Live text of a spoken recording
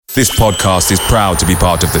This podcast is proud to be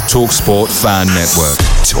part of the TalkSport Fan Network.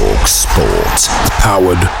 TalkSport.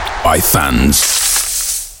 Powered by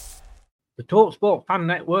fans. The TalkSport Fan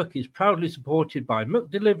Network is proudly supported by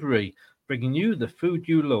McDelivery, bringing you the food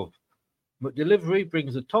you love. McDelivery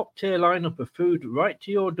brings a top-tier lineup of food right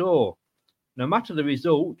to your door. No matter the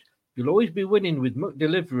result, you'll always be winning with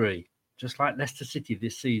McDelivery, just like Leicester City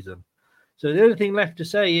this season. So the only thing left to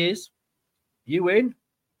say is, you win?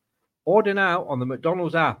 Order now on the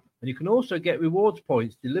McDonald's app, and you can also get rewards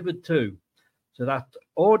points delivered too. So that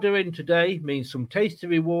ordering today means some tasty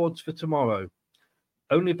rewards for tomorrow.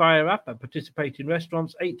 Only via app at participating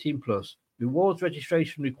restaurants, 18+. Rewards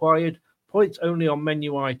registration required. Points only on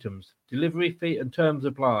menu items. Delivery fee and terms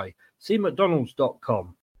apply. See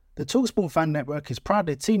mcdonalds.com. The TalkSport Fan Network is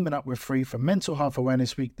proudly teaming up with Free for Mental Health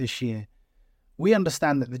Awareness Week this year. We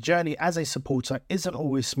understand that the journey as a supporter isn't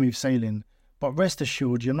always smooth sailing, but rest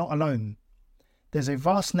assured you're not alone. There's a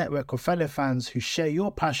vast network of fellow fans who share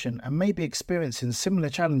your passion and may be experiencing similar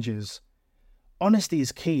challenges. Honesty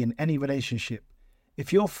is key in any relationship.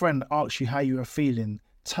 If your friend asks you how you are feeling,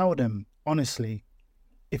 tell them honestly.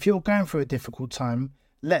 If you're going through a difficult time,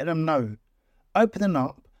 let them know. Opening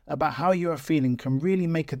up about how you are feeling can really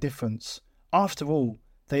make a difference. After all,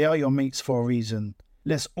 they are your mates for a reason.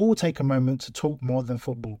 Let's all take a moment to talk more than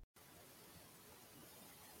football.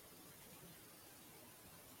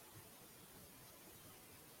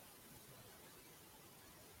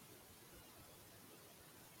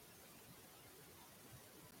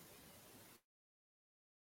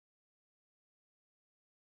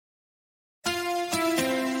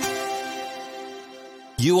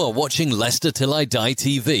 You are watching Leicester Till I Die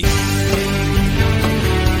TV.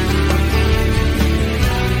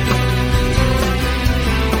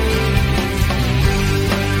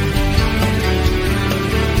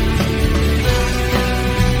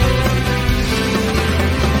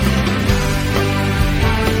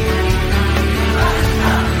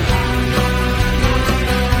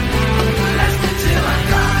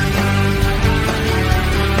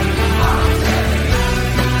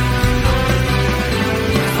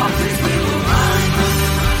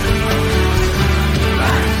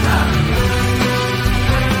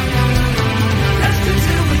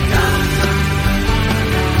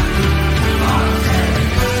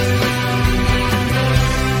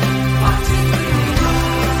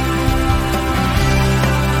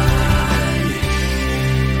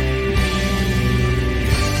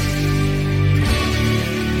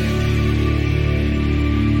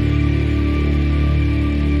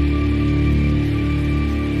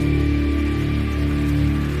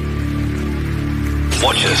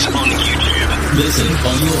 Watch us on YouTube. Listen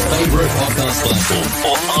on your favourite podcast platform.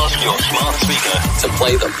 Or ask your smart speaker To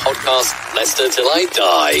play the podcast Leicester Till I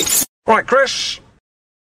Die. Right, Chris.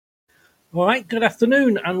 All right, good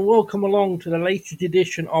afternoon and welcome along to the latest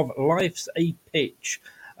edition of Life's a Pitch.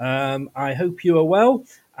 I hope you are well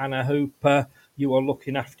and I hope you are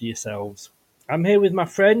looking after yourselves. I'm here with my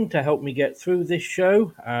friend to help me get through this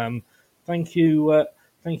show. Thank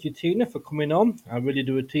you, Tina, for coming on. I really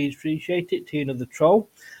do appreciate it, Tina the Troll.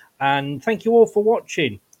 And thank you all for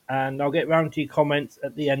watching. And I'll get round to your comments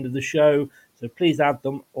at the end of the show. So please add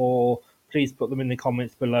them or please put them in the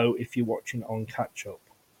comments below if you're watching on catch up.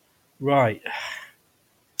 Right.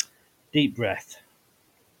 Deep breath.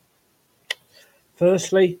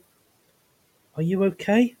 Firstly, are you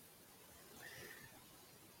okay?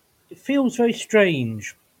 It feels very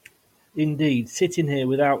strange, indeed, sitting here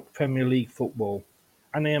without Premier League football.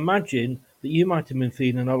 And I imagine that you might have been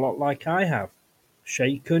feeling a lot like I have.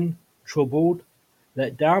 Shaken, troubled,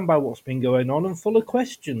 let down by what's been going on and full of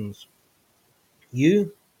questions.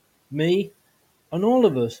 You, me, and all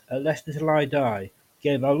of us at Leicester Till I Die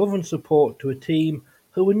gave our love and support to a team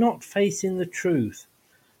who were not facing the truth,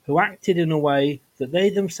 who acted in a way that they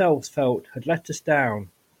themselves felt had let us down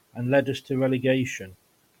and led us to relegation.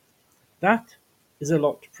 That is a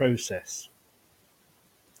lot to process.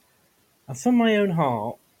 And from my own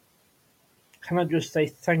heart, can I just say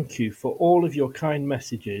thank you for all of your kind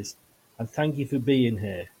messages and thank you for being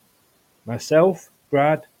here. Myself,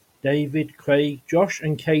 Brad, David, Craig, Josh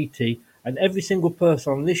and Katie and every single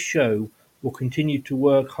person on this show will continue to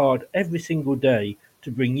work hard every single day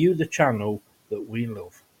to bring you the channel that we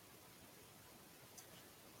love.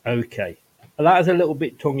 Okay, that is a little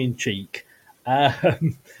bit tongue-in-cheek,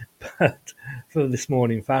 but for this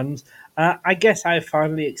morning, fans, I guess I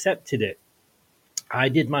finally accepted it. I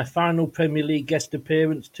did my final Premier League guest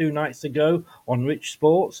appearance 2 nights ago on Rich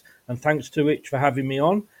Sports, and thanks to Rich for having me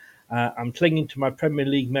on. I'm clinging to my Premier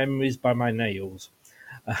League memories by my nails.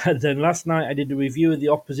 Then last night I did a review of the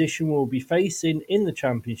opposition we'll be facing in the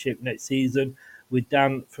Championship next season, with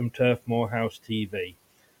Dan from Turf Moorhouse TV.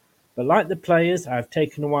 But like the players, I have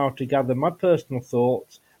taken a while to gather my personal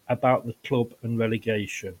thoughts about the club and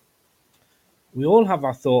relegation. We all have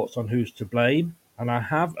our thoughts on who's to blame, and I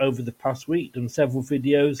have over the past week done several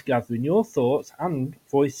videos gathering your thoughts and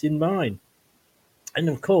voicing mine. And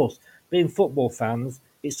of course, being football fans,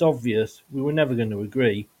 it's obvious we were never going to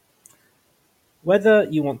agree. Whether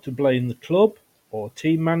you want to blame the club or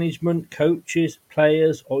team management, coaches,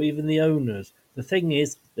 players, or even the owners, the thing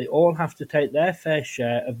is they all have to take their fair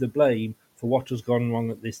share of the blame for what has gone wrong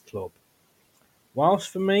at this club. Whilst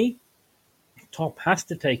for me, Top has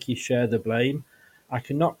to take his share of the blame, I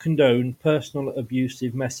cannot condone personal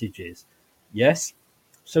abusive messages. Yes,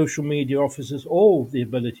 social media offers us all the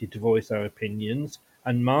ability to voice our opinions,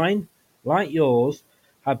 and mine, like yours,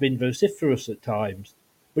 have been vociferous at times,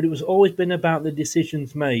 but it has always been about the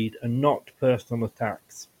decisions made and not personal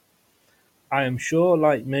attacks. I am sure,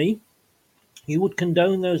 like me, you would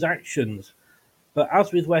condone those actions, but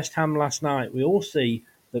as with West Ham last night, we all see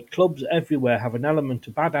that clubs everywhere have an element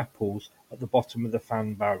of bad apples at the bottom of the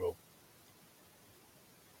fan barrel.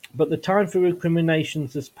 But the time for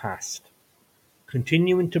recriminations has passed.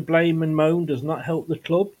 Continuing to blame and moan does not help the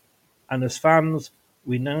club, and as fans,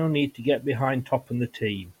 we now need to get behind Top and the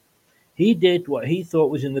team. He did what he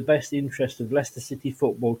thought was in the best interest of Leicester City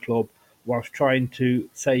Football Club whilst trying to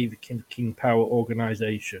save King Power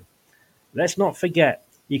organisation. Let's not forget,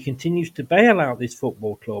 he continues to bail out this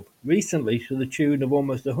football club, recently to the tune of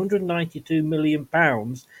almost £192 million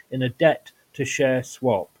in a debt-to-share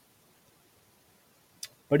swap.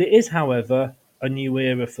 But it is, however, a new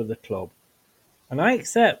era for the club. And I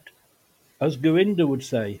accept, as Gurinder would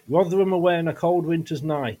say, Rotherham away on a cold winter's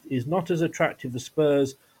night is not as attractive as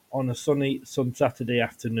Spurs on a sunny Saturday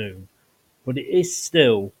afternoon, but it is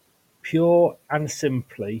still pure and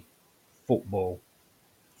simply football.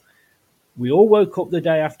 We all woke up the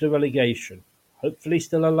day after relegation, hopefully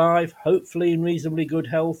still alive, hopefully in reasonably good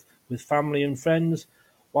health, with family and friends,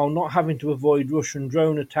 while not having to avoid Russian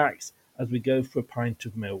drone attacks as we go for a pint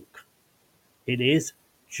of milk. It is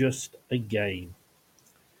just a game.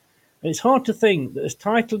 And it's hard to think that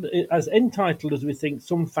as entitled as we think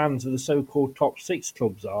some fans of the so-called top six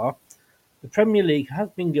clubs are, the Premier League has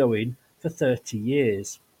been going for 30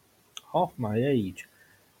 years. Half my age.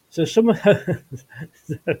 So some of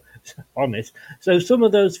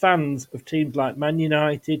those fans of teams like Man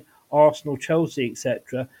United, Arsenal, Chelsea,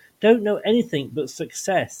 etc., don't know anything but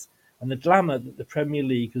success and the glamour that the Premier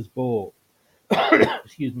League has brought.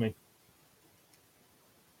 Excuse me.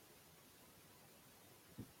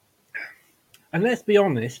 And let's be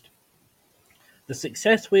honest, the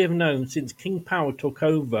success we have known since King Power took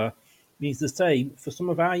over means the same for some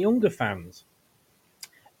of our younger fans.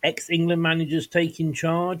 Ex-England managers taking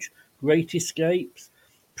charge, great escapes,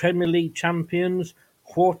 Premier League champions,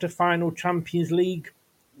 quarter-final Champions League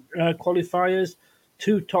qualifiers,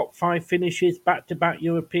 2 top 5 finishes, back-to-back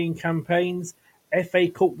European campaigns, FA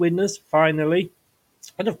Cup winners, finally,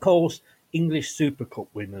 and of course, English Super Cup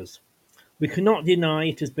winners. We cannot deny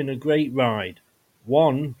it has been a great ride,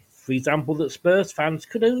 one, for example, that Spurs fans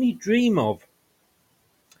could only dream of.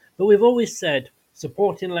 But we've always said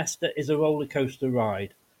supporting Leicester is a roller coaster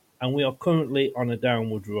ride, and we are currently on a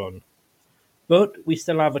downward run. But we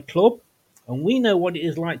still have a club, and we know what it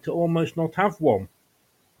is like to almost not have one.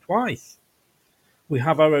 Twice. We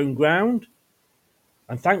have our own ground,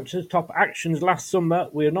 and thanks to the Top actions last summer,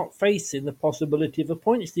 we are not facing the possibility of a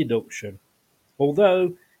points deduction.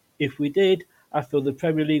 Although, if we did, I feel the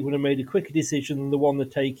Premier League would have made a quicker decision than the one they're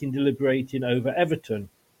taking deliberating over Everton,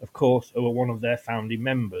 of course, who are one of their founding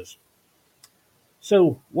members.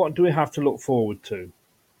 So, what do we have to look forward to?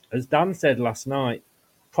 As Dan said last night,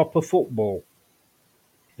 proper football.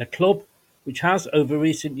 The club, which has over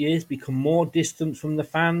recent years become more distant from the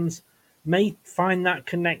fans, may find that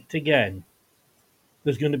connect again.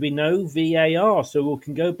 There's going to be no VAR, so we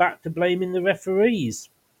can go back to blaming the referees.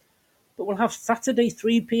 But we'll have Saturday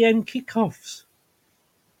 3 p.m. kickoffs.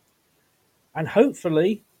 And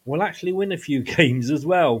hopefully, we'll actually win a few games as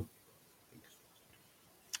well.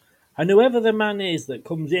 And whoever the man is that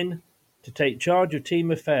comes in to take charge of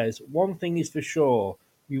team affairs, one thing is for sure,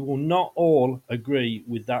 we will not all agree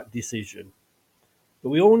with that decision. But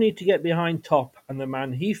we all need to get behind Top and the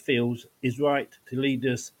man he feels is right to lead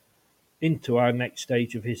us into our next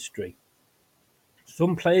stage of history.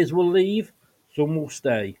 Some players will leave, some will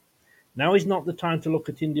stay. Now is not the time to look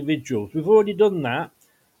at individuals. We've already done that,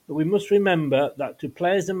 but we must remember that to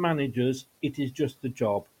players and managers, it is just a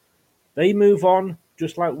job. They move on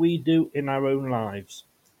just like we do in our own lives.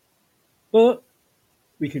 But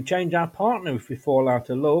we can change our partner if we fall out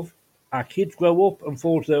of love. Our kids grow up and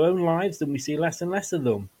forge their own lives, and we see less and less of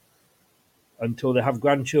them until they have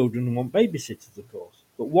grandchildren and want babysitters, of course.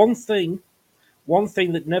 But one thing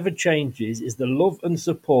that never changes is the love and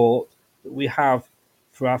support that we have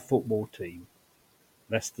for our football team,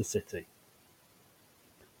 Leicester City.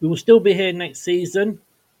 We will still be here next season,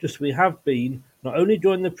 just as we have been, not only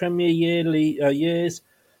during the Premier years,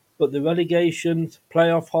 but the relegations,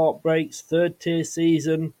 playoff heartbreaks, third-tier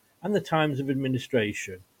season, and the times of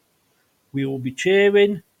administration. We will be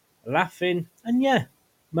cheering, laughing, and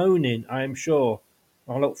moaning, I am sure.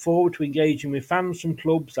 I look forward to engaging with fans from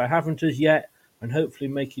clubs I haven't as yet, and hopefully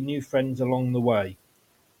making new friends along the way.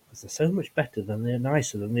 Because they're so much better than they're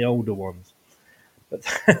nicer than the older ones. But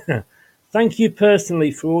thank you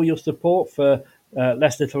personally for all your support for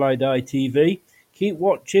Leicester Till I Die TV. Keep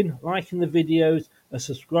watching, liking the videos, and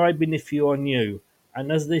subscribing if you are new.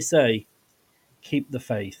 And as they say, keep the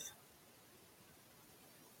faith.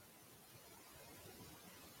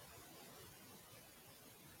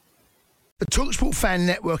 The TalkSport Fan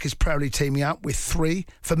Network is proudly teaming up with 3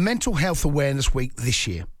 for Mental Health Awareness Week this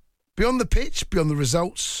year. Beyond the pitch, beyond the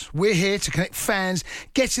results, we're here to connect fans,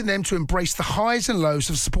 getting them to embrace the highs and lows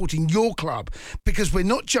of supporting your club, because we're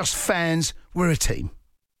not just fans, we're a team.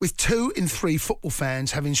 With 2 in 3 football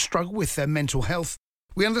fans having struggled with their mental health,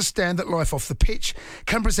 we understand that life off the pitch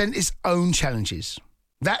can present its own challenges.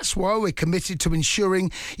 That's why we're committed to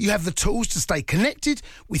ensuring you have the tools to stay connected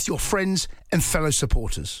with your friends and fellow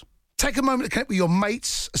supporters. Take a moment to connect with your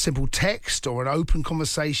mates. A simple text or an open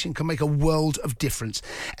conversation can make a world of difference.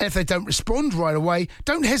 And if they don't respond right away,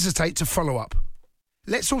 don't hesitate to follow up.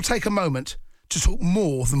 Let's all take a moment to talk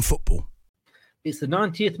more than football. It's the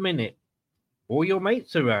 90th minute. All your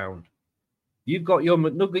mates around. You've got your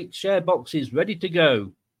McNugget share boxes ready to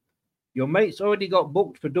go. Your mates already got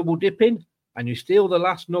booked for double dipping, and you steal the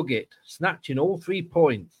last nugget, snatching all 3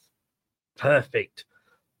 points. Perfect.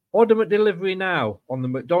 Order McDelivery now on the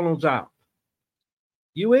McDonald's app.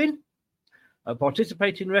 You in? At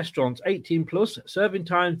participating restaurants, 18 plus, serving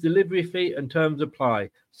times, delivery fee and terms apply.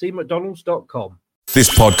 See mcdonalds.com. This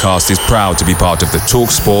podcast is proud to be part of the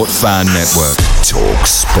TalkSport Fan Network.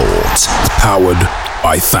 TalkSport. Powered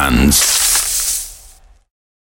by fans.